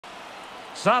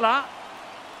Salah.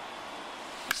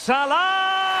 Salah!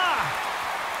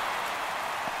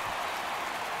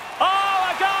 Oh,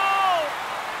 a goal!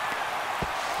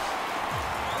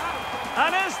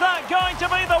 And is that going to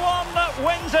be the one that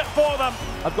wins it for them?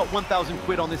 I've got 1,000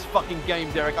 quid on this fucking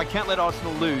game, Derek. I can't let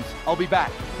Arsenal lose. I'll be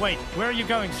back. Wait, where are you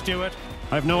going, Stewart?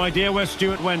 I've no idea where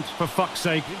Stewart went, for fuck's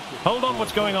sake. Hold on,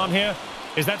 what's going on here?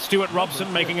 Is that Stewart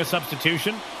Robson making a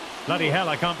substitution? Bloody hell,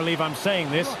 I can't believe I'm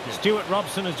saying this. Stewart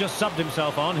Robson has just subbed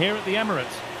himself on here at the Emirates.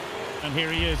 And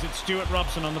here he is, it's Stewart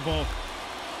Robson on the ball.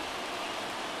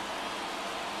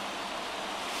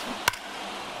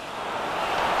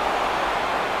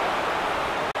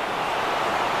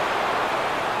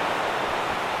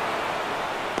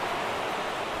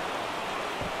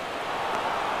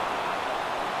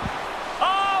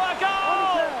 Oh, a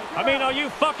goal! I mean, are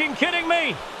you fucking kidding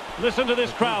me? Listen to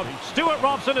this crowd. Stewart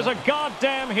Robson is a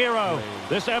goddamn hero.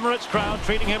 This Emirates crowd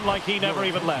treating him like he never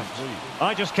even left.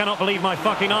 I just cannot believe my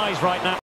fucking eyes right now.